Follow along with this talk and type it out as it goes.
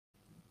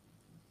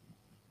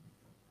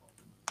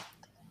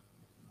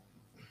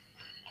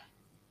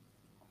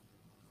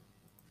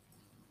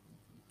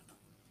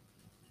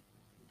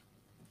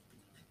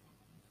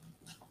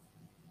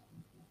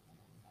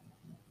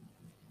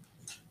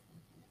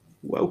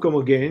Welcome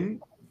again.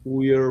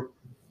 We are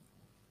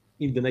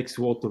in the next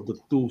part of the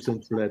tools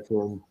and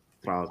platform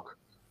track.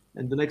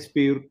 And the next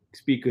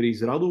speaker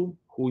is Radu,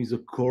 who is a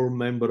core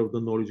member of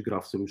the Knowledge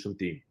Graph solution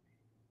team.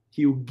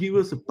 He will give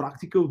us a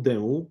practical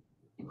demo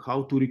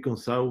how to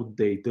reconcile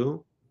data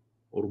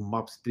or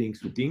map strings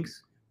to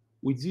things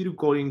with zero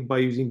coding by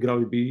using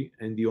GraphDB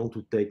and the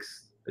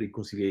Ontotext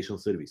reconciliation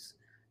service.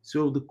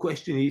 So the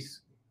question is,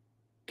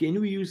 can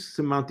we use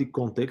semantic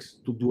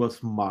context to do a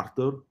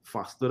smarter,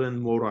 faster, and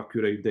more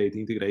accurate data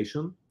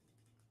integration?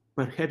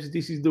 Perhaps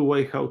this is the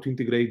way how to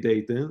integrate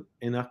data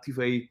and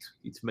activate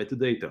its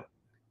metadata.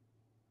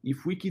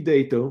 If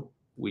Wikidata,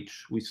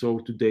 which we saw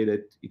today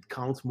that it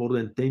counts more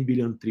than 10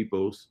 billion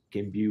triples,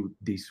 can be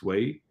this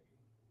way,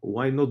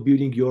 why not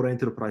building your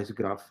enterprise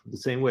graph the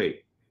same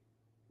way?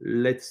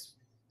 Let's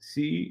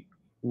see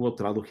what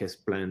Radu has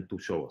planned to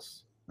show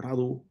us.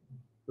 Radu,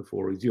 the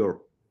floor is yours.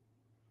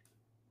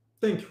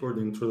 Thank you for the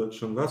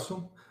introduction,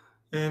 Vasu,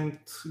 and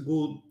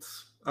good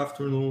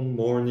afternoon,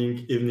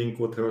 morning, evening,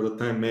 whatever the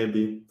time may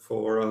be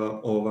for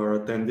all of our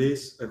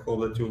attendees. I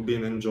hope that you've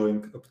been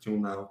enjoying up to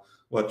now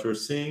what you're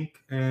seeing,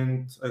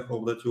 and I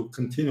hope that you'll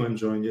continue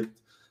enjoying it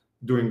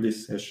during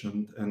this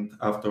session and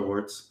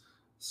afterwards.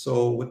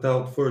 So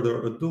without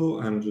further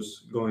ado, I'm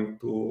just going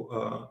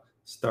to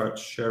start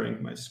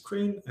sharing my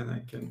screen, and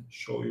I can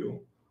show you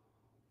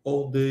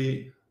all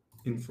the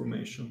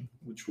information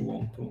which we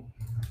want to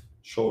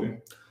show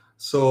you.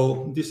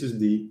 So this is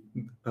the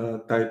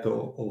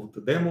title of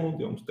the demo,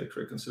 the Ontotext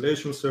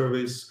reconciliation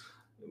service.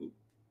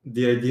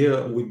 The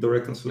idea with the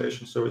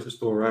reconciliation service is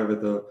to arrive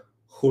at a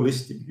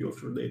holistic view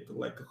of your data,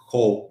 like a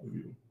whole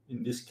view.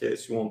 In this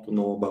case, you want to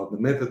know about the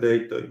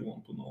metadata, you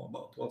want to know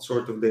about what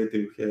sort of data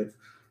you have,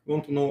 you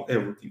want to know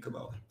everything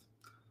about it.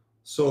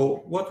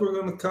 So what we're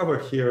going to cover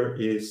here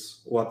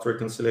is what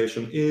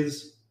reconciliation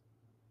is,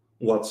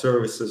 what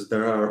services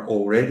there are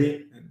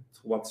already, and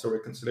what's a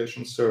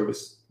reconciliation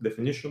service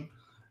definition,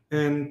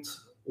 and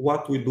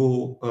what we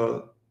do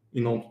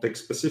in Ontotext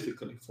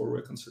specifically for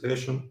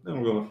reconciliation.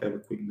 Then we're going to have a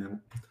quick demo.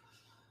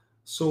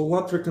 So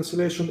what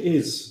reconciliation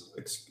is,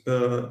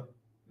 I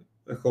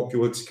hope you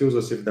will excuse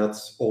us if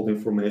that's old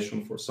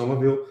information for some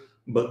of you,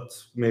 but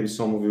maybe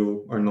some of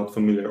you are not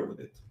familiar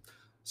with it.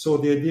 So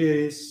the idea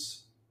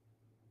is,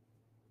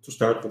 to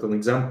start with an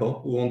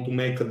example, we want to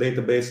make a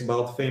database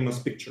about famous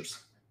pictures.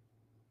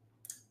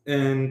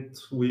 And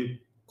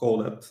we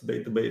call that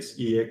database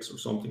EX or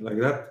something like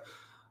that.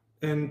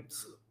 And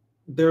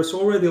there's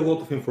already a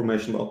lot of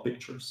information about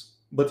pictures,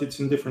 but it's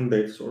in different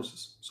data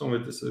sources. Some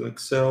of it is in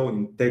Excel,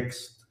 in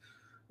text,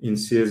 in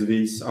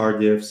CSVs,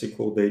 RDF,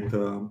 SQL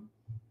data.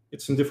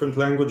 It's in different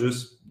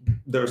languages.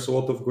 There's a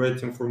lot of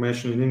great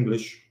information in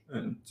English,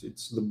 and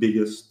it's the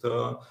biggest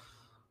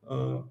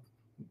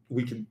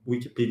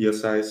Wikipedia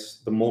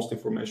size. The most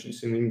information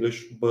is in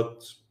English,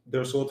 but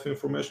there's a lot of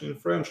information in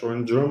French or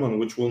in German,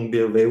 which won't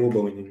be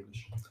available in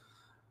English.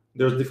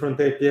 There's different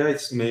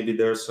APIs. Maybe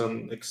there's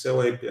an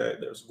Excel API,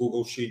 there's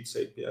Google Sheets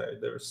API,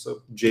 there's a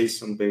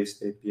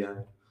JSON-based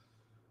API.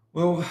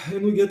 Well,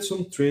 and we get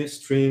some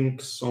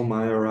strings, some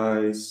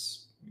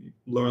IRIs, we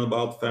learn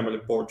about family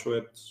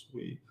portraits,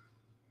 we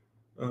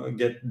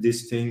get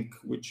this thing,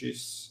 which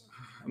is,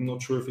 I'm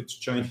not sure if it's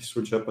Chinese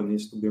or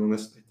Japanese, to be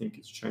honest. I think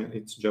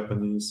it's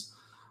Japanese.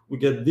 We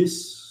get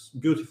this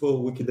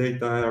beautiful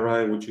Wikidata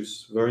IRI, which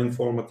is very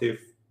informative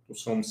to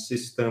some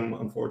system.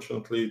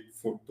 Unfortunately,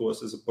 to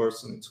us as a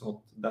person, it's not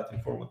that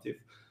informative.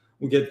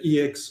 We get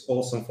EX,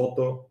 awesome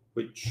photo,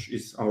 which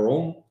is our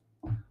own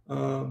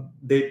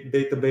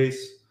database.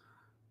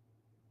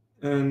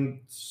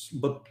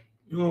 But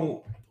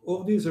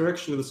all these are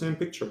actually the same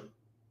picture.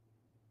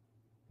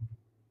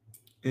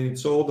 And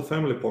it's all the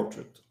family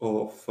portrait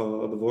of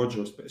the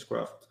Voyager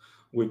spacecraft,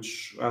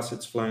 which, as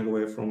it's flying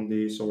away from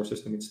the solar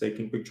system, it's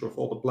taking picture of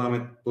all the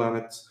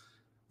planets.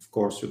 Of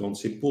course, you don't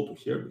see Pluto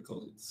here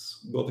because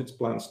it's got its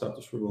planet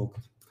status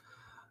revoked.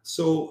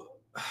 So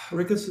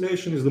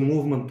reconciliation is the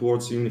movement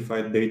towards a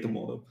unified data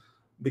model,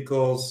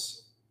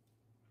 because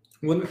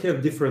when we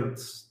have different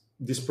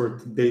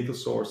disparate data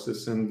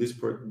sources and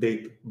disparate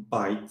data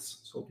bytes,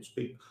 so to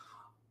speak,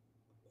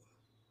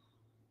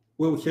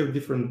 when we have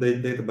different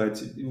data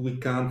bytes, we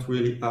can't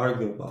really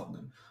argue about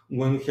them.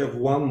 When we have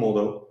one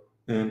model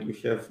and we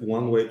have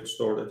one way to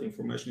store that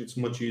information, it's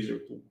much easier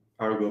to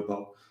argue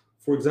about.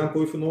 For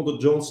example, if you know that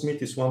John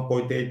Smith is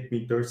 1.8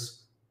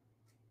 meters,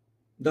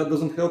 that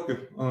doesn't help you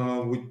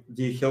with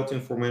the health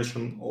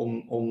information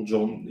on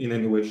John in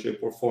any way, shape,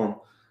 or form.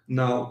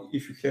 Now,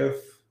 if you have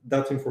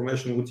that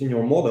information within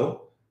your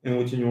model, and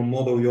within your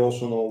model you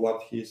also know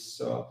what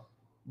his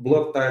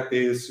blood type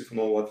is, if you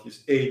know what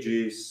his age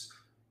is,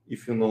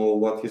 if you know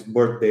what his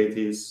birth date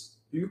is,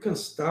 you can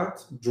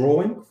start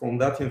drawing from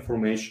that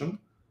information.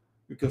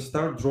 You can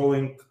start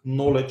drawing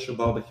knowledge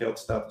about the health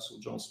status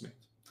of John Smith.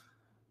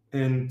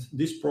 And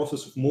this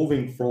process of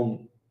moving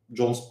from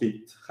John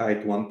Smith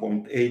height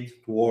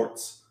 1.8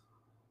 towards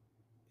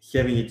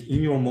having it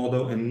in your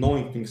model and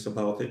knowing things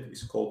about it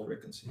is called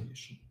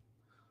reconciliation.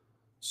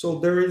 So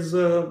there is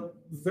a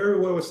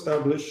very well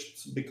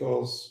established,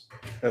 because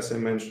as I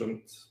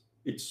mentioned,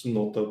 it's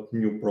not a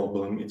new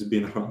problem. It's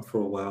been around for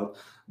a while.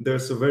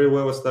 There's a very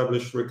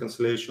well-established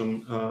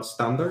reconciliation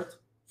standard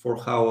for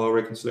how a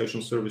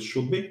reconciliation service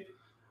should be,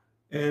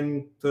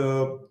 and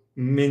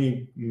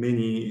many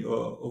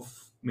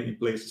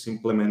places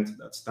implement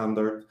that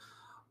standard.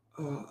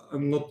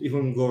 I'm not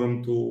even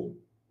going to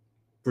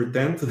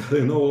pretend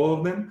that I know all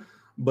of them,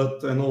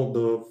 but I know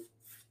the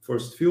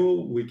first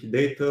few: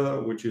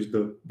 Wikidata, which is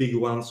the big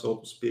one, so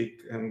to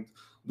speak. And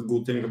the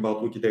good thing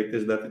about Wikidata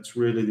is that it's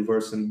really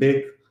diverse and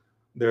big.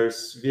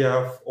 There's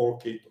VF,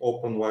 ORCID,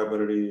 Open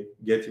Library,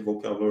 Getty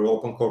Vocabulary,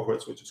 Open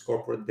Corporates, which is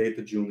corporate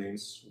data,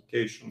 GUNAMEs,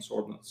 locations,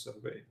 ordnance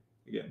survey,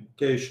 again,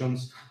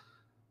 locations.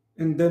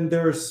 And then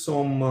there's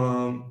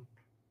some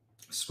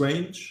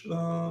strange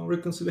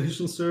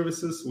reconciliation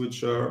services,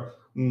 which are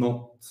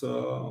not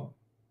so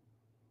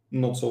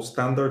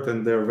standard,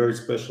 and they're very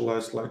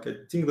specialized. Like, I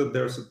think that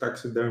there's a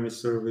taxidermy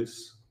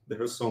service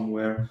there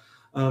somewhere.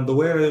 The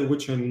way in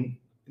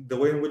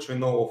which I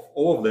know of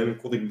all of them,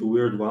 including the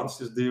weird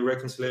ones, is the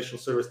reconciliation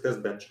service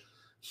test bench.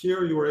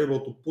 Here you are able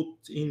to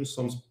put in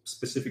some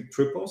specific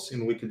triples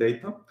in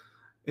Wikidata,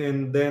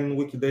 and then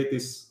Wikidata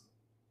is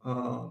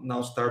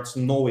now starts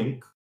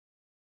knowing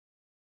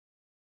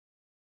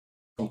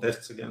some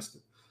tests against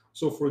it.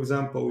 So, for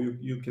example,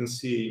 you can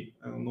see,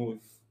 I don't know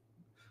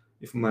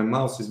if my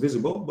mouse is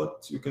visible,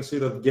 but you can see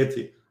that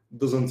Getty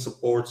doesn't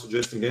support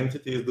suggesting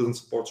entities, doesn't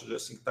support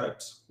suggesting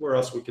types,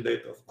 whereas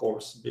Wikidata, of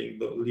course, being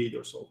the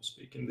leader, so to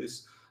speak, in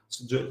this,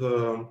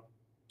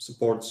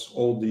 supports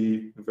all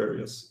the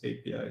various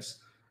APIs.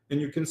 And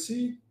you can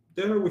see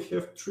there we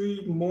have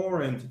 3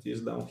 more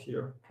entities down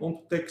here: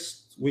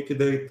 Ontotext,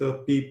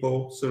 Wikidata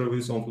People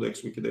Service,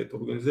 Ontotext Wikidata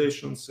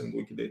Organizations, and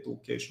Wikidata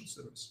Location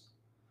Service.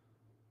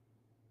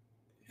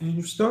 And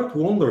you start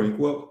wondering,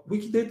 well,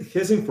 Wikidata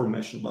has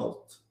information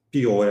about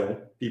POL,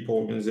 people,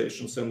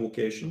 organizations, and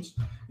locations.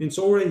 It's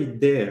already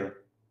there.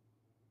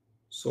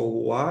 So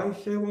why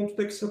have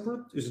Ontotext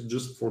separate? Is it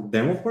just for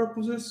demo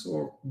purposes,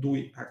 or do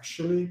we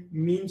actually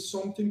mean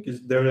something?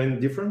 Is there any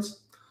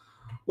difference?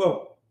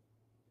 Well,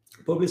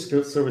 public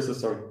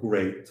services are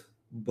great,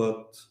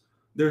 but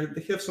they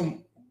have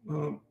some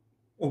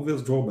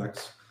obvious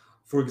drawbacks.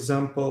 For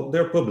example,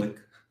 they're public,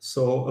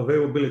 so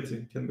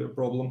availability can be a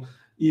problem.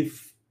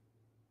 If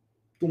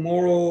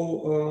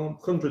tomorrow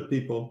 100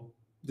 people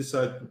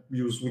decide to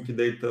use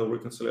Wikidata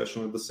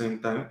reconciliation at the same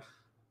time,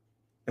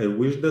 I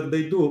wish that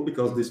they do,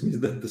 because this means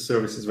that the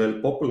service is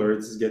very popular,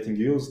 it's getting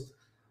used.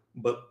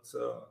 But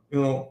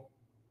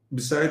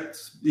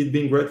besides it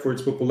being great for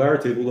its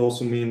popularity, it would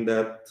also mean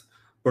that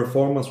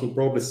performance will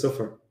probably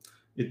suffer.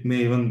 It may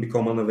even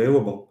become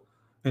unavailable.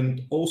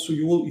 And also,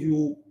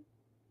 you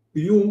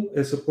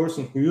as a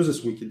person who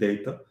uses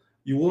Wikidata,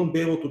 you won't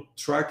be able to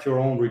track your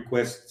own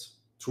requests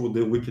through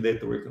the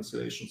Wikidata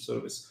reconciliation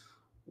service.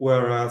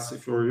 Whereas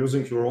if you're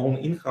using your own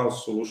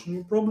in-house solution,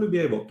 you'll probably be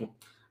able to.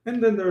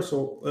 And then there's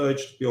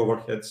HTTP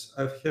overheads.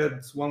 I've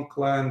had one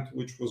client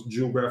which was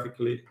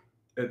geographically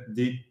at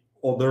the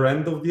other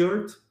end of the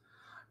earth,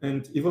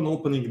 and even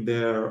opening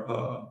their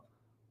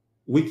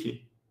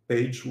wiki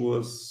page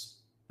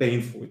was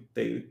painful.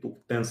 It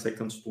took 10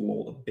 seconds to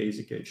load a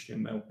basic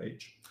HTML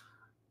page.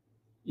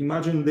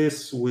 Imagine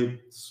this with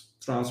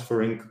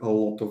transferring a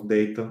lot of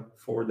data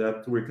for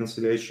that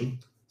reconciliation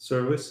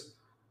service.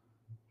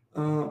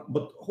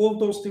 But all of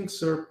those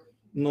things are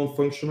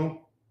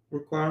non-functional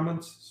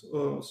requirements,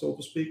 so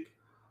to speak,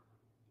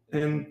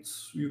 and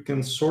you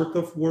can sort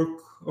of work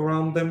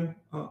around them,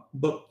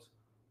 but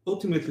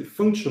ultimately,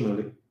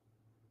 functionally,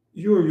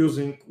 you're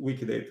using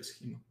Wikidata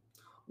schema.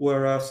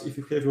 Whereas if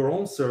you have your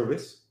own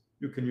service,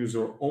 you can use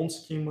your own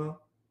schema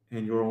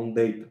and your own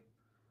data,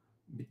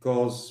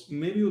 because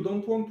maybe you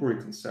don't want to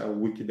reconcile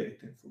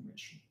Wikidata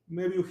information.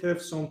 Maybe you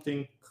have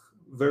something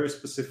very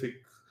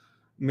specific.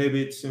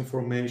 Maybe it's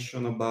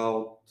information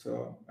about,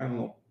 I don't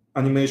know,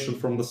 animation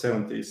from the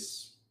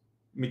 70s,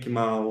 Mickey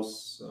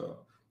Mouse,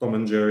 Tom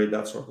and Jerry,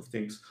 that sort of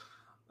things.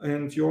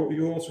 And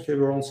you also have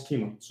your own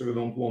schema, so you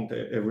don't want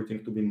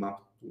everything to be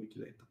mapped to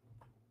Wikidata.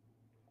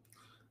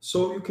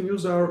 So you can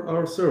use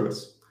our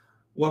service.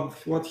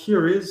 What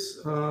here is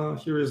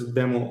a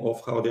demo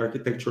of how the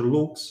architecture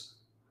looks.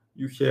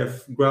 You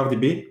have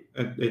GraphDB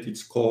at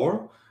its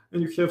core,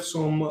 and you have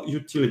some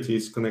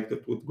utilities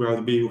connected with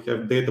GraphDB. You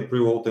have data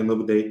pre-load and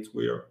update.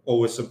 We are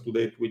always up to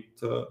date with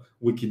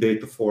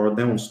Wikidata for a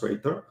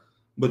demonstrator,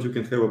 but you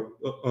can have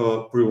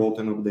a pre-load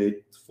and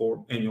update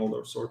for any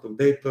other sort of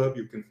data.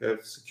 You can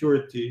have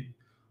security,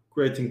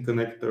 creating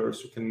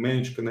connectors, you can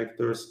manage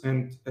connectors,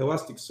 and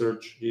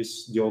Elasticsearch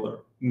is the other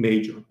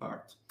major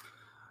part,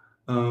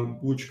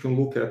 which you can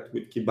look at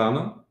with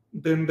Kibana.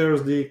 Then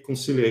there's the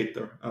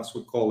conciliator, as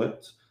we call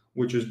it,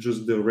 which is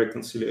just the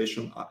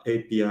reconciliation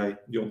API,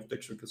 the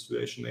Ontotext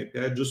reconciliation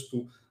API. Just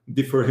to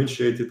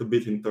differentiate it a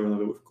bit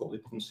internally, we've called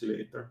it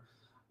conciliator.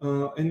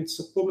 And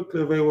it's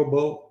publicly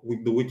available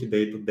with the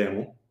Wikidata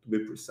demo, to be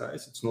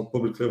precise. It's not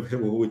publicly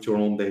available with your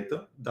own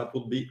data. That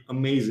would be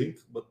amazing,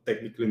 but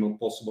technically not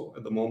possible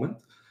at the moment,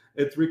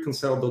 at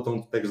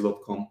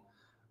reconcile.ontotext.com.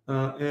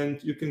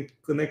 And you can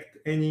connect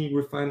any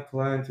refined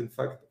client, in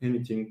fact,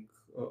 anything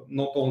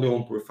not only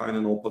Ontorefine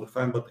and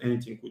OpenRefine, but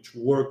anything which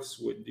works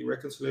with the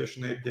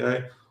reconciliation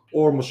API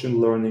or machine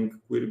learning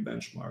query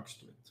benchmarks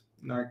to it.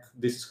 Like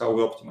this is how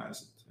we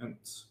optimize it and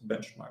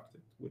benchmarked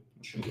it with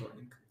machine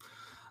learning.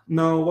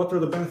 Now, what are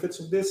the benefits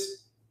of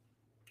this?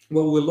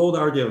 Well, we load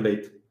RDF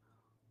data,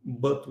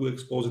 but we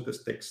expose it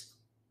as text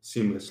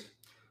seamlessly.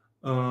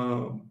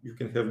 You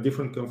can have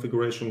different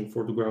configuration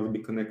for the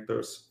GraphDB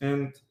connectors,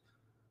 and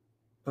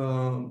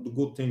the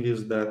good thing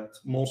is that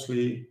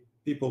mostly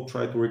people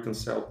try to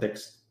reconcile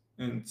text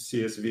and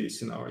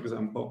CSVs in our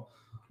example,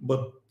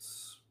 but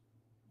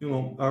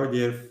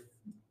RDF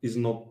is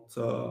not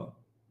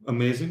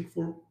amazing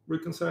for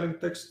reconciling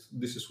text.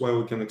 This is why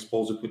we can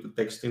expose it with the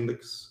text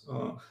index,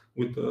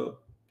 with the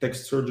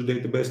text search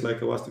database like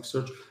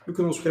Elasticsearch. You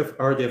can also have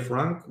RDF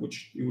rank,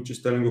 which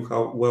is telling you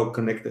how well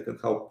connected and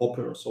how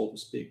popular, so to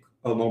speak,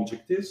 an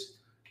object is.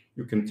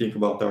 You can think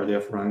about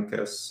RDF rank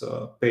as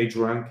page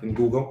rank in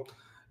Google.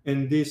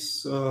 And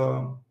this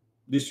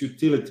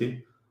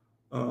utility,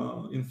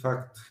 in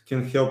fact,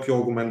 can help you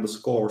augment the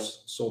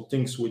scores. So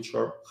things which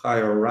are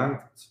higher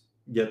ranked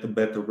get a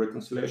better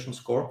reconciliation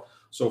score.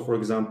 So, for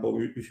example,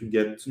 if you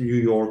get New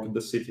York,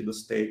 the city, the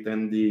state,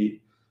 and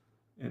the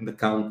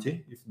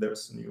county, if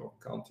there's a New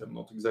York county, I'm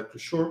not exactly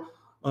sure,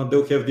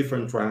 they'll have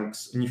different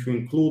ranks. And if you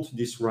include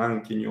this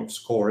rank in your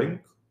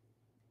scoring,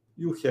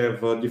 you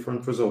have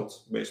different results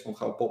based on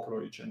how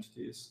popular each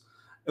entity is.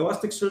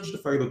 Elasticsearch, the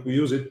fact that we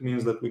use it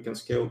means that we can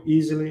scale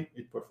easily,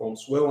 it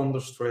performs well under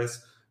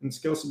stress, and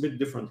scales a bit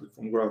differently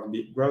from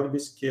GraphDB. GraphDB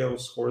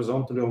scales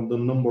horizontally on the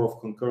number of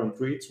concurrent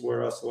reads,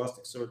 whereas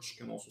Elasticsearch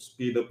can also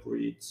speed up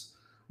reads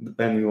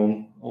depending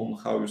on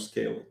how you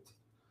scale it.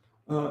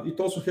 It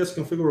also has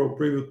configurable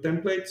preview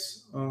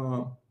templates.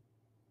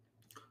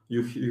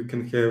 You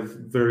can have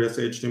various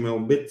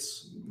HTML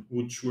bits,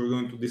 which we're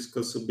going to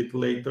discuss a bit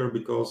later,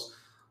 because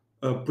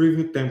a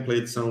preview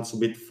template sounds a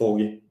bit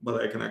foggy,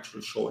 but I can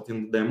actually show it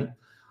in the demo.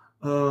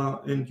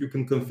 And you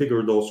can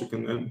configure those. You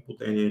can input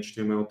any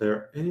HTML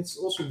there. And it's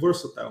also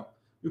versatile.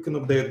 You can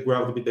update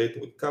GraphDB data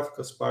with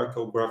Kafka,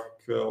 Sparkle,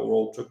 GraphQL,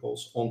 roll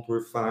triples,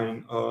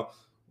 Ontorefine.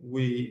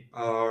 We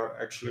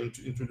are actually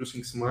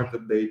introducing smart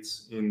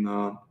updates in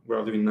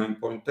GraphDB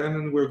 9.10,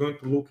 and we're going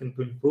to look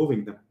into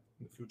improving them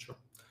in the future.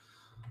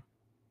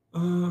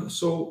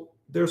 So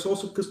there's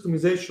also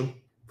customization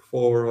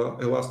for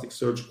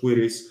Elasticsearch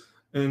queries.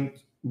 And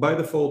by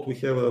default, we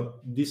have a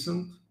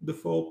decent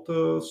default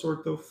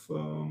sort of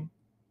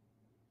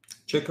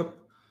checkup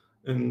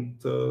and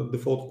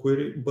default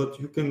query, but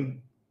you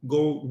can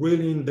go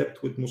really in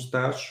depth with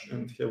Mustache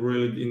and have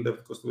really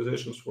in-depth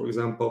customizations. For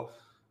example,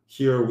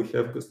 here we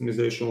have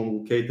customization on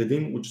located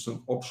in, which is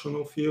an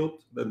optional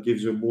field that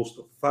gives you a boost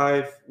of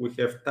 5. We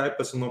have type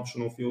as an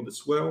optional field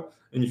as well.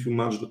 And if you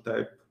match the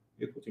type,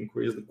 it would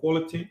increase the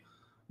quality,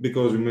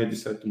 because you may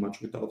decide to match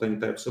without any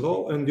types at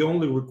all. And the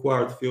only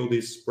required field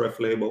is pref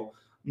label.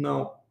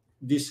 Now,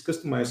 this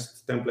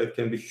customized template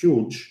can be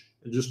huge.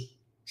 I've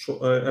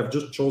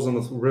just chosen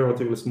a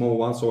relatively small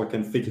one so I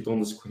can fit it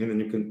on the screen and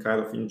you can kind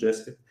of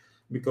ingest it.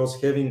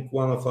 Because having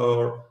one of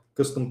our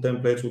custom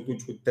templates with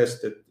which we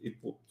tested, it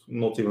would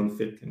not even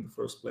fit in the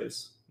first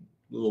place,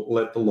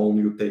 let alone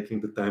you taking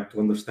the time to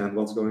understand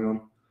what's going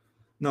on.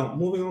 Now,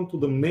 moving on to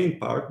the main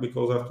part,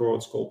 because after all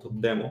it's called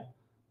a demo,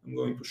 I'm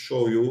going to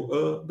show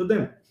you the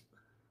demo.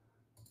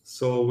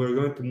 So we're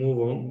going to move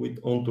on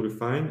with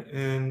Ontorefine,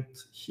 and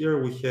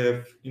here we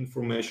have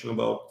information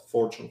about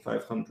Fortune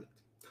 500.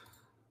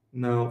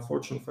 Now,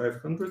 Fortune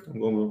 500, I'm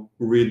going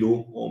to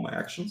redo all my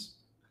actions.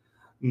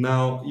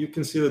 Now, you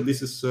can see that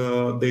this is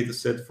a data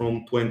set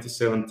from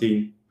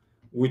 2017,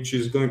 which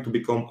is going to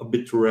become a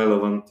bit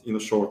relevant in a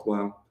short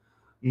while.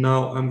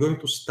 Now, I'm going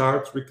to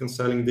start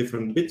reconciling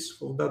different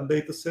bits of that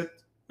data set.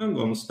 I'm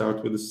going to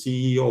start with the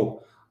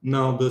CEO.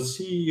 Now, the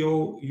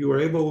CEO, you are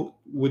able,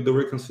 with the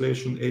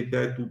reconciliation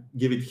API, to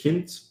give it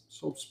hints,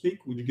 so to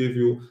speak, which give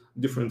you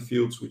different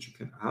fields which you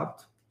can add.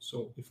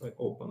 So if I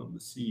open up the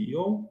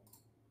CEO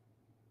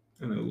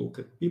and I look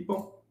at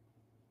people,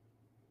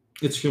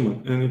 it's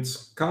human, and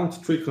it's count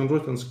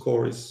 300 and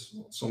score is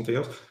something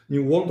else.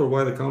 You wonder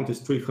why the count is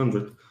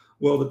 300.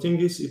 Well, the thing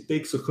is, it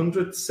takes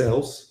 100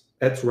 cells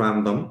at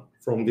random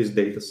from this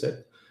data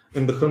set,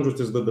 and the 100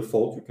 is the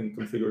default. You can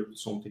configure it to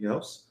something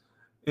else.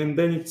 And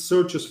then it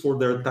searches for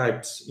their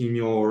types in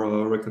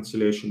your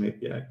reconciliation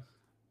API.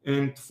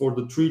 And for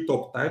the 3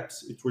 top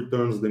types, it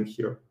returns them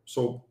here.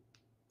 So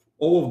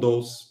all of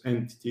those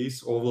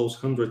entities, all those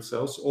 100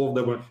 cells, all of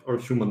them are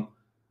human.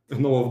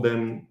 And all of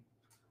them,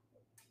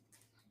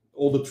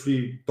 all the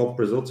 3 top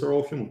results are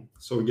all human.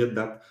 So we get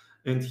that.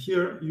 And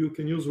here you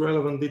can use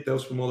relevant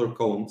details from other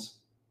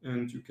columns,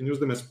 and you can use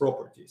them as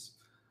properties.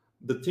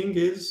 The thing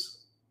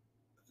is,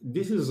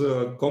 this is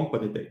a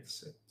company data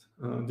set.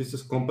 This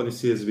is company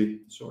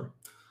CSV, sorry.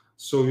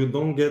 So you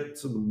don't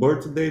get the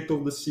birth date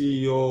of the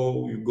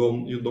CEO,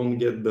 you don't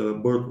get the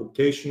birth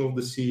location of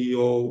the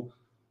CEO.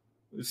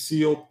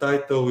 CEO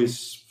title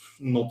is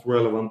not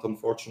relevant,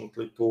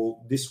 unfortunately, to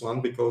this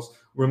one, because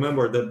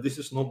remember that this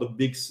is not the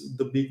big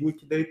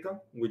Wikidata,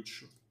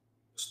 which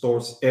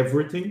stores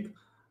everything.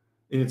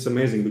 And it's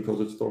amazing because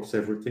it stores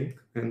everything,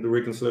 and the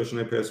reconciliation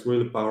API is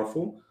really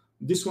powerful.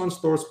 This one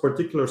stores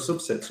particular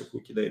subsets of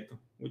Wikidata,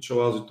 which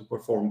allows it to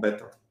perform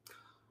better.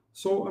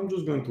 So I'm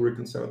just going to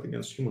reconcile it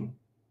against human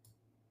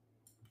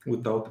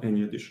without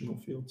any additional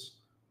fields.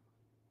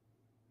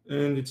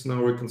 And it's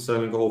now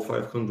reconciling all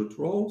 500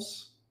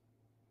 rows.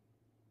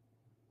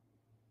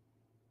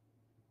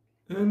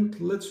 And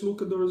let's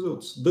look at the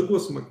results.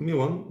 Douglas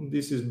Macmillan,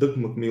 this is Doug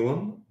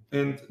Macmillan,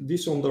 and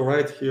this on the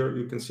right here,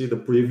 you can see the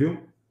preview.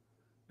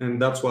 And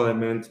that's what I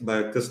meant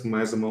by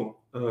customizable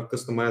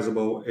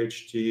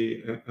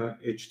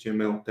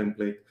HTML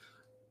template.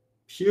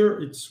 Here,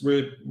 it's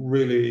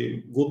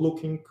really good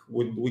looking.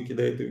 With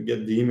Wikidata, you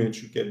get the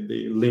image, you get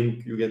the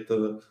link, you get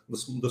the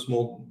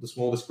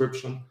small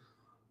description.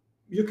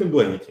 You can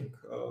do anything,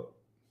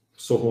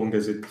 so long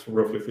as it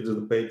roughly fits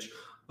the page.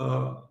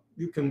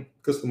 You can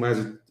customize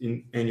it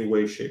in any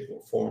way, shape,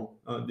 or form,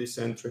 this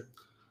entry.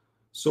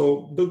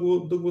 So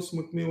Douglas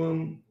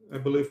Macmillan, I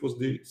believe, was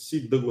the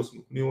C. Douglas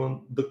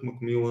Macmillan. Doug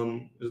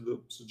Macmillan is the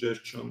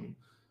suggestion.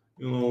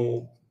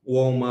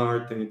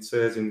 Walmart, and it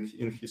says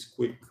in his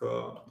quick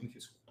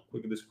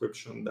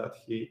description that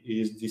he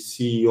is the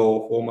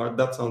CEO of Walmart.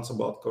 That sounds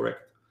about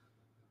correct.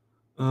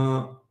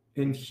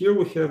 And here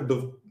we have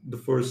the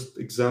first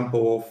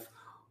example of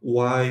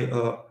why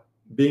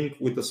being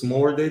with a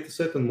smaller data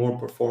set and more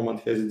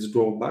performant has its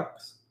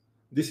drawbacks.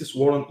 This is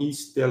Warren E.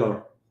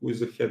 Steller, who is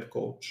the head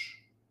coach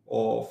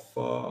of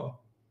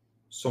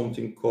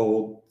something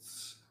called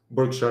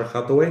Berkshire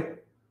Hathaway.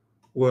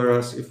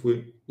 Whereas if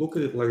we look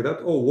at it like that,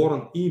 oh,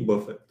 Warren E.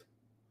 Buffett.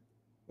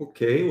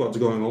 Okay, what's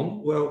going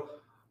on? Well,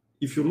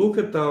 if you look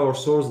at our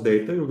source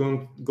data, you're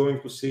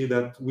going to see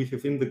that we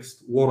have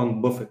indexed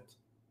Warren Buffett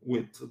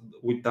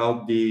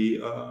without the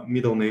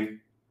middle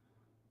name.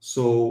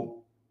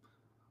 So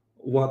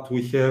what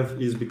we have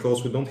is,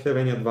 because we don't have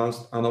any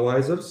advanced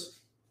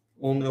analyzers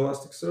on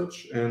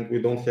Elasticsearch and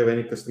we don't have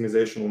any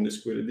customization on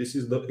this query. This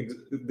is the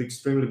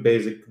extremely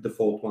basic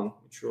default one,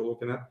 which you're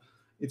looking at.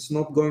 It's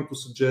not going to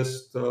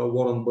suggest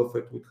Warren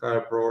Buffett with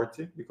higher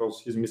priority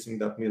because he's missing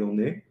that middle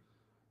name.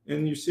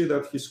 And you see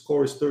that his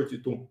score is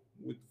 32.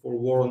 For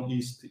Warren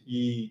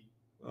E.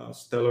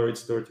 Steller,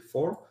 it's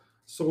 34.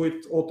 So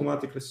it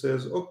automatically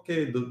says,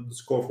 okay, the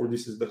score for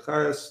this is the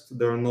highest.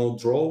 There are no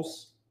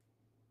draws.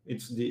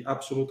 It's the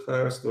absolute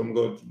highest. So I'm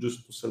going to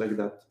just select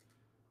that.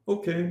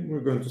 Okay,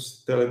 we're going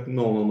to tell it,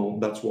 no,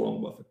 that's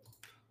Warren Buffett.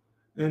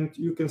 And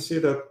you can see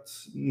that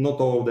not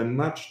all of them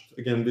matched.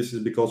 Again, this is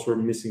because we're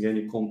missing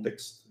any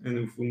context. And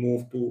if we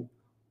move to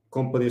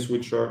companies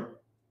which are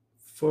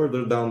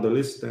further down the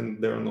list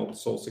and they're not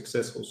so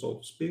successful, so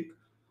to speak,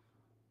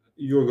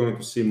 you're going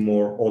to see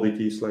more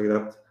oddities like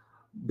that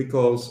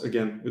because,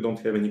 again, we don't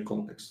have any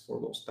context for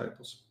those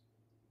titles.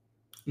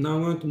 Now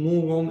I'm going to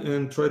move on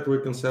and try to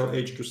reconcile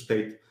HQ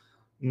state.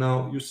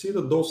 Now you see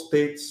that those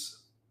states,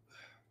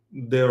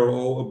 they're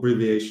all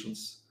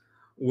abbreviations,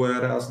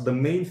 whereas the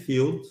main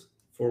field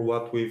for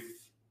what we've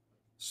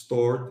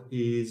stored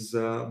is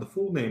the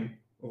full name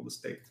of the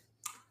state.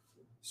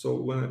 So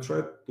when I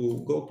try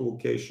to go to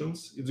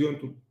locations, it's going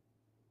to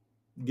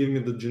give me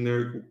the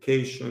generic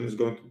location. It's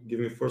going to give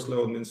me first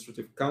level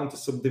administrative county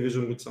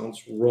subdivision, which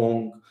sounds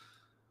wrong.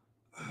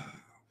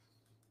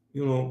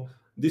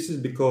 This is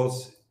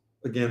because,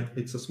 again,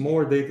 it's a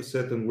smaller data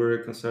set and we're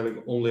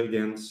reconciling only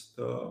against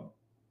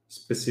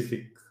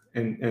specific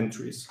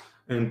entries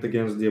and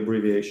against the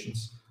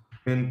abbreviations.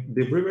 And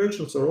the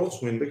abbreviations are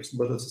also indexed,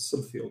 but as a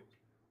subfield.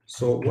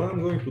 So what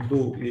I'm going to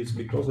do is,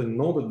 because I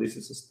know that this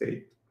is a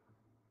state,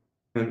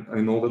 and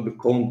I know that the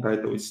column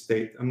title is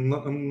state, I'm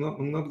not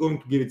going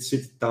to give it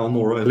city, town,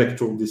 or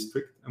electoral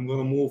district. I'm going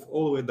to move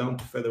all the way down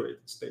to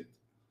federated state.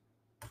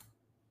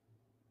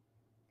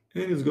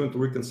 And it's going to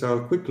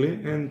reconcile quickly.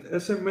 And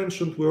as I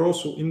mentioned, we're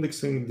also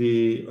indexing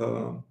the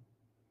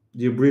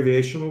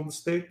abbreviation of the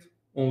state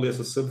only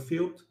as a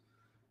subfield.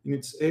 And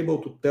it's able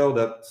to tell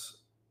that,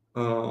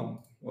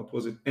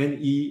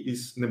 NE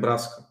is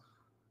Nebraska.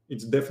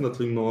 It's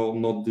definitely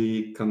not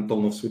the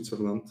canton of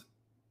Switzerland.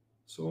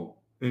 So,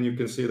 and you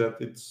can see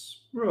that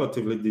it's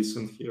relatively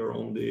decent here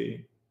on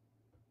the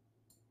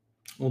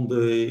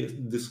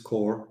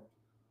score.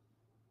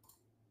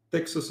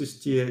 Texas is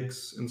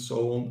TX and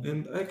so on.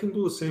 And I can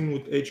do the same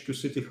with HQ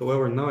city.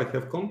 However, now I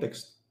have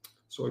context.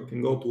 So I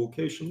can go to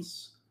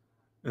locations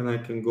and I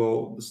can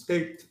go the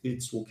state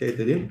it's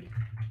located in.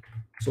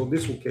 So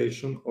this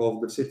location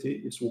of the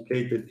city is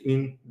located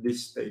in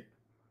this state.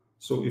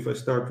 So if I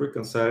start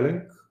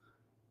reconciling,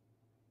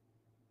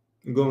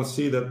 I'm going to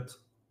see that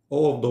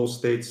all of those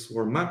states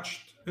were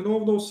matched and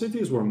all of those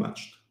cities were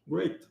matched.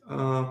 Great.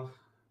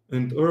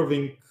 And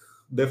Irving,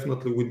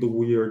 definitely with the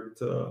weird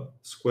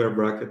square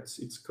brackets,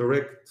 it's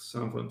correct.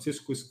 San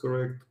Francisco is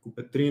correct.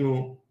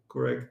 Cupertino,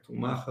 correct.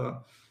 Omaha.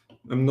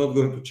 I'm not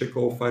going to check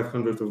all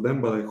 500 of them,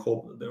 but I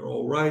hope that they're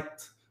all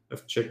right.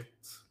 I've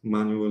checked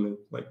manually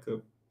like a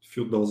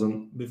few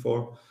dozen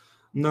before.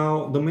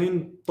 Now, the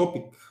main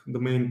topic, the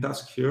main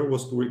task here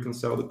was to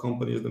reconcile the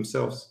companies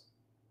themselves.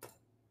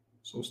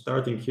 So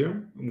starting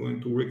here, I'm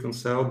going to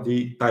reconcile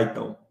the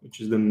title,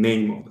 which is the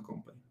name of the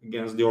company.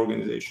 against the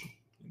organization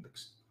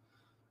index.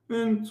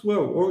 And well,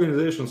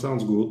 organization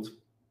sounds good.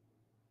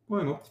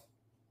 Why not?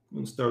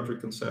 We'll start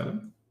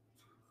reconciling.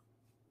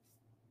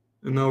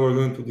 And now we're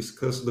going to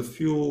discuss the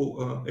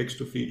few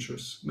extra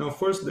features. Now,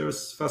 first,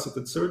 there's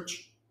faceted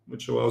search,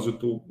 which allows you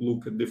to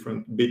look at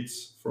different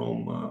bits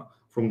from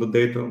the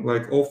data,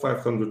 like all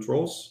 500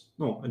 rows.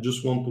 No, I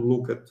just want to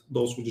look at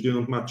those which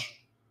didn't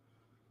match.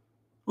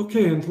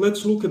 Okay, and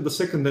let's look at the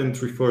second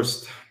entry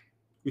first.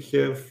 We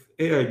have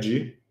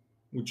AIG,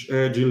 which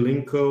AIG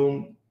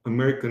Lincoln,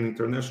 American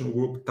International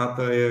Group,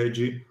 Tata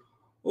AIG.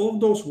 All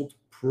of those would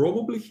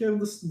probably have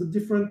the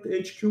different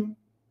HQ.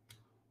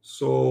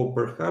 So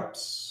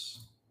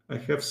perhaps I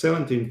have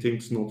 17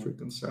 things not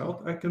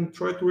reconciled. I can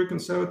try to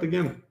reconcile it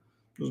again.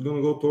 Just going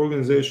to go to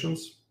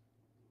organizations.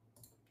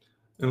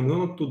 And I'm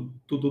going to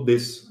do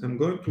this. I'm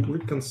going to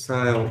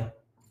reconcile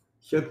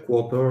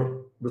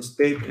headquarter, the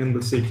state, and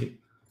the city.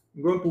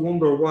 I'm going to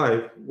wonder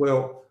why.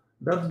 Well,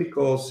 that's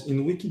because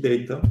in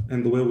Wikidata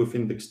and the way we've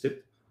indexed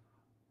it,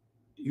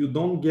 you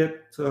don't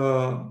get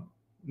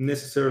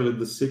necessarily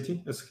the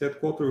city as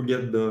headquarter. You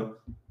get the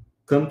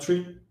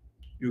country,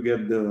 you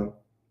get the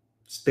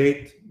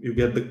state, you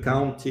get the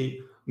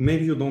county.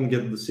 Maybe you don't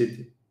get the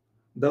city.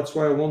 That's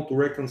why I want to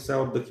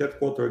reconcile the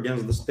headquarter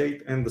against the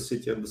state and the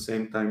city at the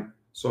same time.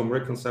 So I'm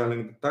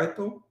reconciling the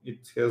title.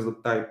 It has the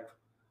type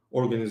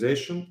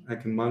organization. I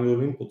can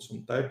manually input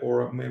some type,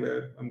 or maybe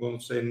I'm going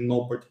to say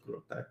no particular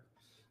type.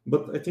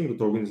 But I think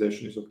that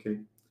organization is okay.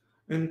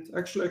 And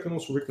actually, I can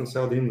also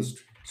reconcile the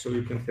industry. So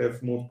you can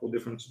have multiple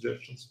different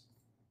suggestions.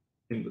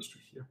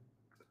 Industry here.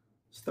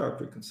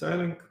 Start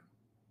reconciling.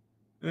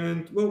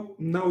 And well,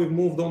 now we've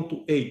moved on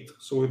to 8.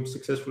 So we've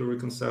successfully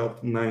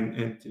reconciled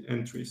 9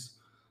 entries.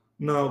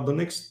 Now the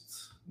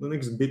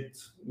next bit,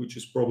 which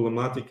is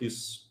problematic,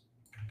 is,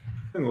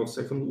 hang on a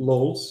second,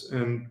 lols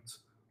and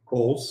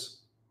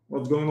calls.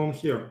 What's going on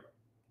here?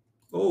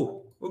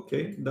 Oh,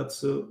 okay,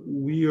 that's a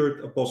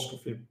weird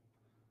apostrophe.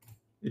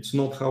 It's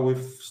not how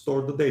we've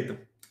stored the data.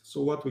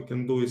 So what we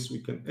can do is we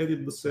can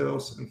edit the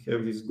cells and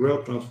have this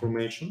GRAL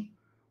transformation,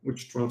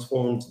 which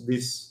transforms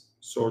this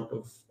sort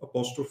of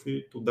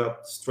apostrophe to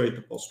that straight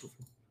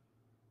apostrophe.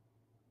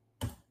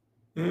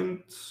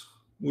 And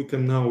we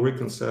can now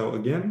reconcile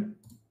again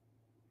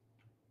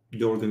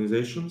the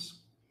organizations.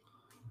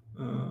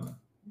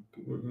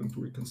 We're going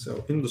to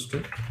reconcile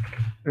industry,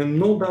 and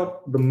no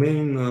doubt the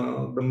main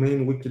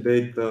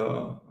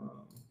Wikidata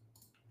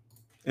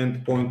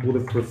endpoint would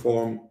have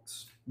performed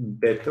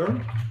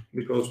better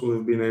because we would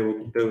have been able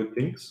to tell you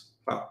things,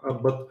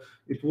 but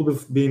it would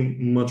have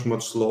been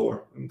much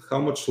slower. And how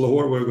much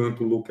slower we're going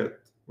to look at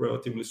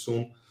relatively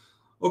soon.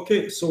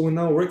 Okay, so we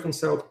now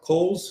reconciled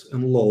calls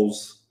and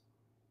lows.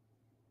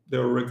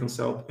 They're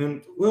reconciled,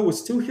 and well, we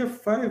still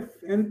have 5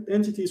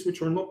 entities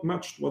which are not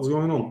matched. What's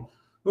going on?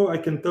 Well, I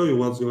can tell you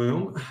what's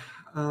going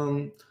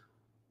on.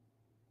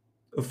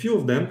 A few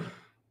of them,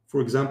 for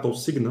example,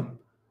 Cigna,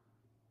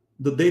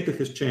 the data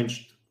has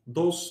changed.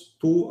 Those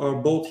two are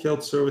both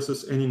health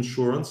services and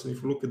insurance.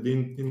 If you look at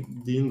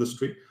in the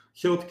industry,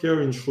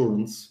 healthcare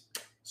insurance,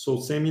 so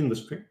same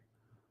industry.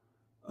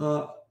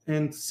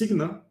 And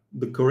Cigna,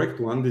 the correct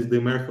one, is the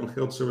American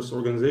Health Service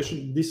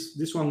Organization.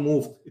 This one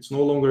moved. It's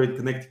no longer in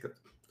Connecticut.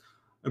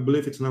 I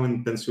believe it's now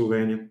in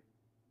Pennsylvania.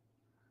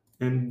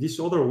 And this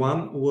other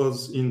one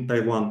was in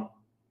Taiwan.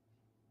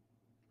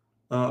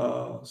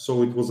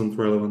 So it wasn't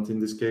relevant in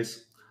this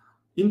case.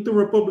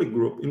 Interrepublic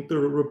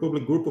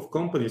Group of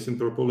companies,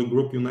 Interrepublic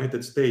Group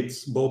United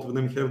States, both of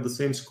them have the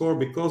same score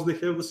because they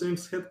have the same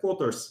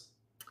headquarters.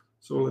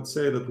 So let's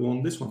say that we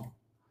want this one.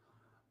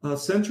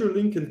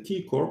 CenturyLink and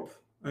KeyCorp,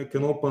 I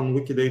can open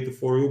Wikidata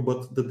for you,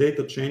 but the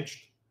data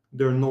changed.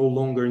 They're no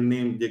longer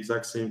named the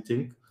exact same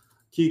thing.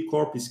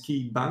 KeyCorp is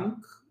Key Bank,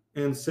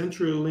 and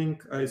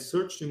CenturyLink I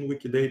searched in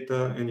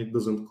Wikidata and it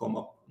doesn't come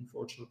up,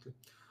 unfortunately.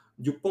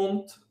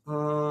 DuPont,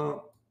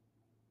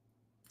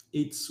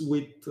 it's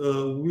with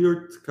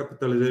weird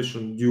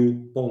capitalization,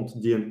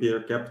 DuPont,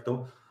 DNPR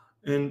capital,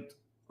 and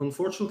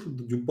unfortunately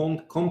the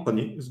DuPont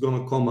company is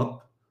going to come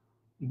up,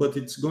 but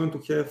it's going to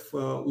have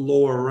a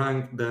lower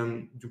rank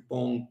than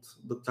DuPont,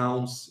 the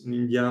towns in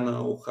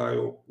Indiana,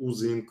 Ohio,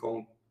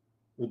 Uzinco,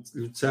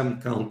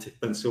 Lucerne County,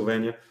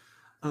 Pennsylvania.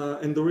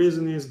 And the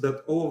reason is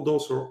that all of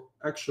those are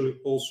actually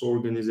also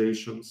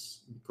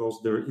organizations because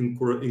they're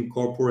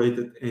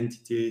incorporated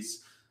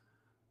entities.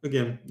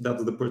 Again,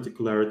 that's the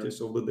particularities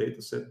of the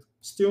data set.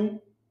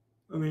 Still,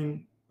 I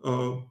mean,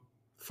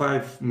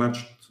 5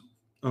 matched,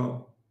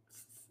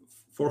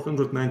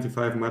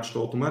 495 matched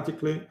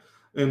automatically,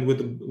 and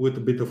with a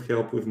bit of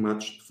help, we've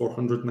matched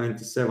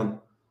 497.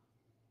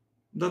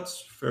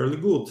 That's fairly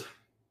good.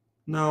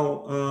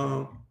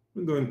 Now,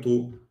 we're going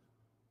to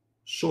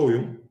show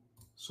you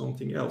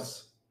something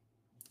else.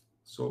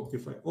 So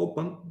if I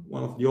open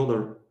one of the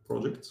other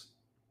projects,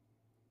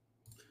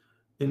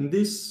 in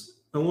this,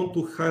 I want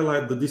to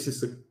highlight that this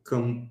is a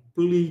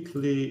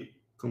completely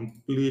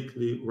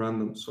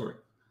random,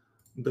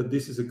 that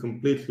this is a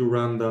completely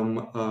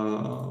random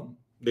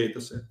data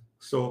set.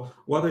 So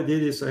what I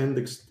did is I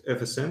indexed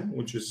FSM,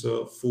 which is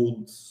a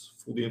food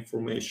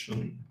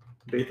information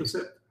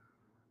dataset.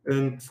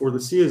 And for the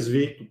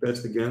CSV to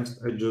test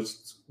against, I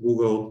just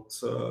Googled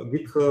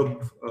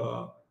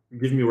GitHub,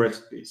 give me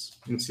recipes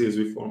in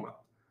CSV format.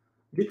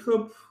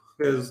 GitHub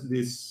has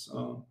this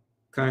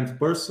kind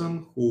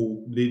person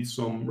who did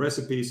some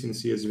recipes in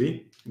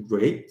CSV.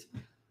 Great.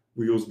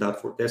 We use that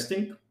for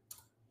testing.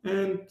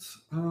 And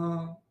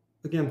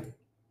again,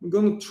 I'm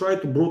going to try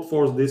to brute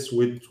force this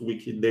with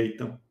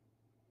Wikidata.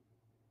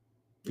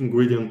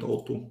 Ingredient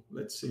O2,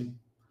 let's see.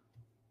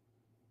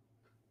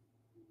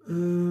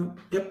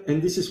 Yep,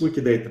 and this is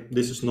Wikidata.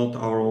 This is not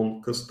our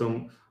own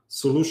custom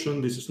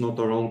solution. This is not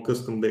our own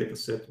custom data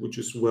set, which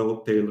is well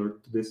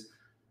tailored to this.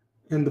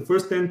 And the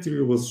first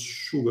entry was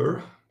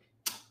sugar.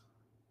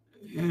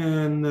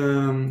 And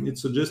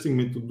it's suggesting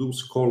me to do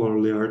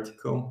scholarly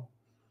article.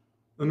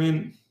 I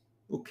mean,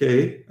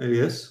 okay, I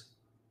guess.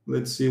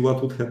 Let's see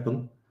what would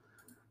happen.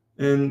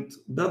 And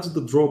that's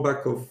the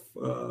drawback of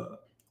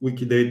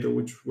Wikidata,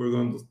 which we're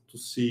going to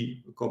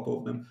see a couple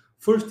of them.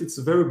 First, it's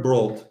very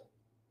broad.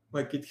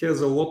 Like it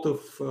has a lot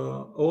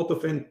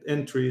of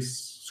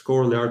entries,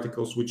 scholarly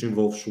articles which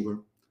involve sugar,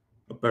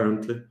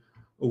 apparently.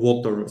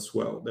 Water as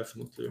well,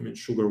 definitely. I mean,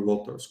 sugar,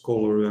 water,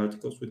 scholarly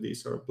articles with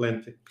these are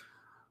plenty.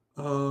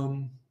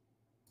 And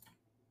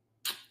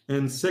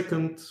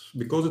second,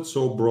 because it's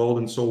so broad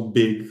and so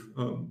big,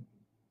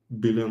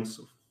 billions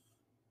of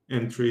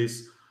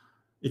entries,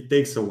 it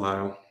takes a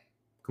while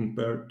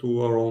compared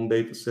to our own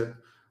data set.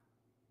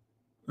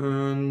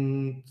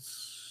 And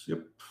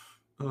yep,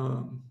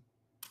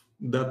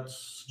 that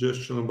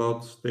suggestion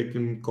about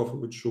taking coffee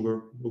with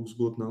sugar looks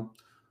good now.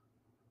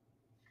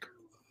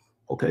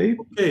 Okay.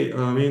 Okay,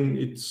 I mean,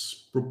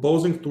 it's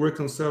proposing to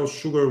reconcile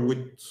sugar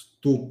with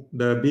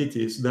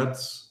diabetes. That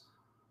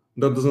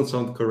doesn't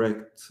sound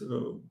correct.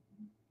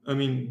 I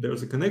mean,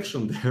 there's a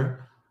connection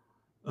there.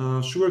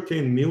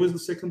 Sugarcane meal is the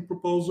second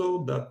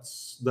proposal.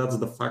 That's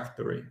the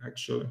factory,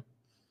 actually.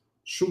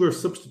 Sugar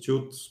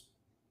substitutes,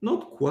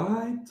 not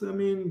quite. I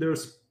mean,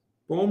 there's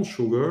palm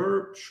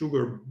sugar,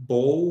 sugar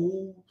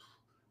bowl,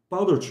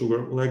 powdered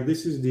sugar. Like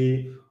this is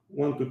the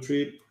 1, 2,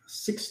 3,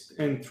 6th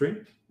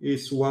entry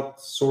is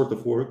what sort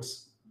of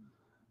works.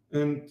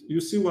 And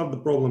you see what the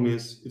problem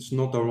is. It's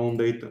not our own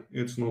data.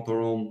 It's not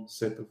our own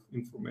set of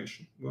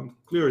information. I'm going to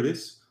clear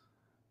this.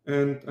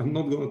 And I'm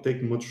not going to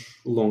take much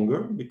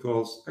longer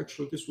because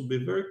actually this will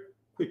be very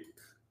quick.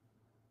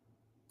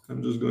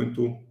 I'm just going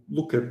to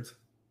look at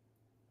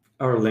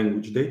our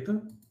language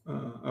data,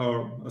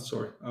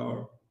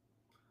 our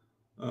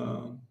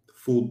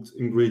food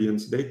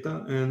ingredients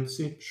data, and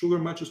see sugar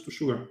matches to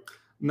sugar.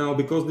 Now,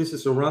 because this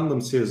is a random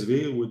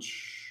CSV,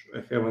 which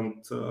I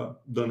haven't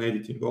done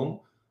editing on,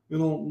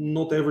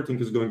 not everything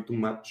is going to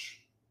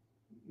match.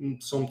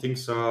 Some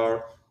things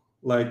are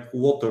like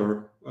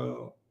water.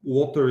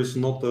 Water is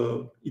not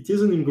it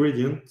is an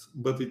ingredient,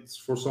 but it's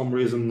for some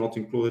reason not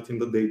included in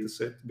the data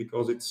set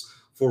because it's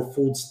for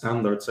food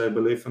standards, I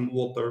believe, and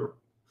water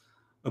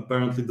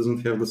apparently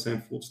doesn't have the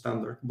same food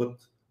standard. But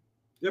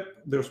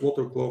yep, there's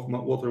water, clove,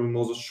 water,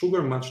 mimosa,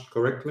 sugar matched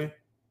correctly.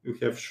 You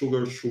have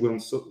sugar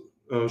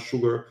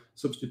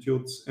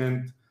substitutes,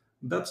 and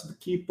that's the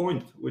key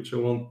point which I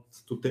want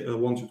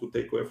you to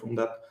take away from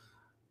that.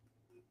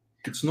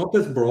 It's not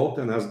as broad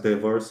and as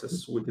diverse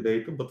as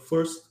Wikidata, but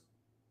first,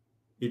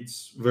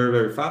 it's very,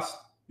 very fast.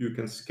 You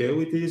can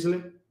scale it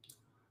easily.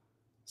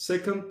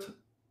 Second,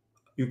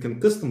 you can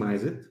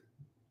customize it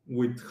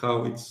with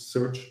how it's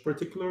searched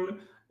particularly.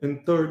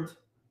 And third,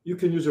 you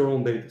can use your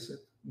own dataset.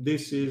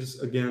 This is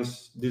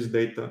against this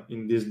data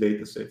in this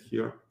dataset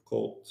here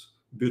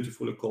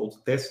beautifully called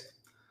test.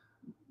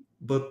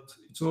 But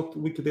it's not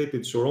Wikidata,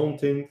 it's your own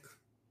thing.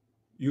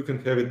 You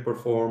can have it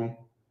perform,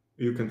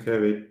 you can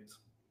have it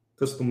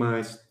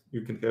customized,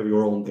 you can have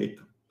your own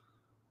data.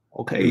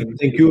 Okay,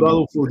 thank you,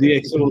 Rado, for the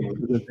excellent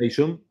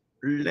presentation.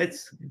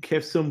 Let's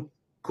have some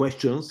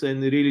questions,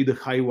 and really the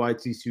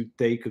highlights is you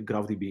take a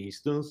GraphDB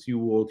instance, you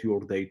load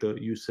your data,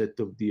 you set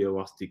up the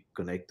Elastic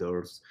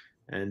connectors,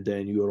 and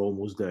then you're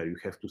almost there. You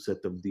have to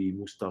set up the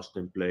mustache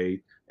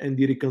template, and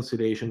the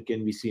reconciliation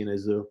can be seen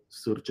as a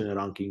search and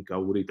ranking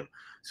algorithm.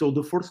 So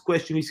the first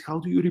question is, how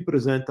do you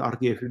represent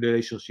RDF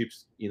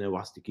relationships in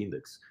Elastic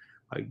Index?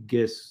 I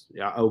guess,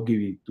 yeah, I'll give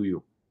it to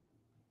you.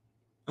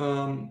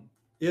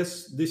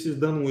 Yes, this is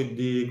done with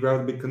the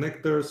GraphDB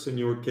connectors, and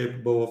you're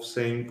capable of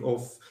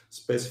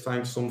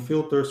specifying some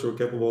filters. You're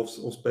capable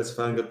of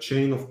specifying a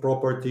chain of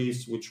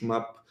properties which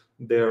map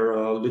their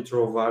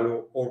literal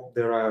value or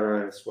their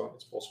IRI as well.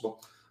 It's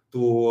possible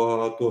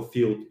to a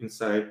field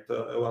inside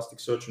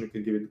Elasticsearch, and you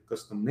can give it a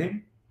custom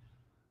name.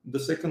 The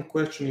second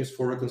question is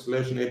for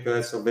reconciliation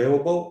APIs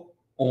available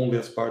only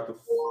as part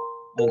of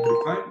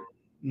Ontotext.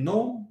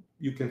 No,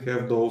 you can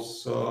have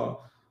those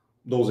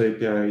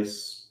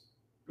APIs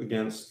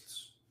against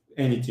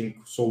anything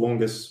so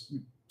long as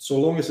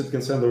it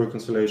can send a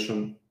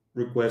reconciliation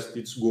request,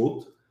 it's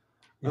good.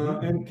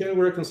 And can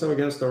we reconcile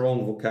against our own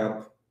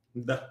vocab?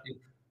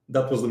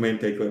 that was the main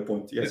takeaway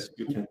point. Yes,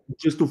 you can.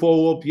 Just to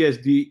follow up, yes,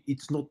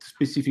 it's not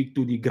specific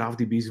to the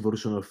GraphDB's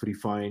version of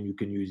Refine. You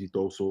can use it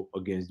also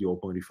against the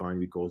Open Refine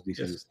because this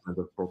is a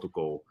standard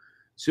protocol.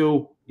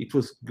 So it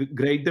was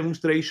great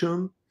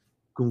demonstration,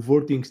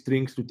 converting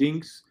strings to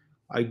things.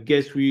 I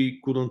guess we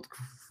couldn't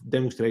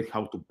demonstrate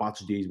how to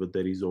patch this, but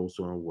there is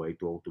also a way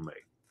to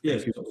automate.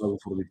 Thank you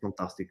for the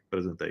fantastic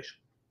presentation.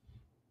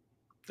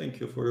 Thank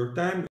you for your time.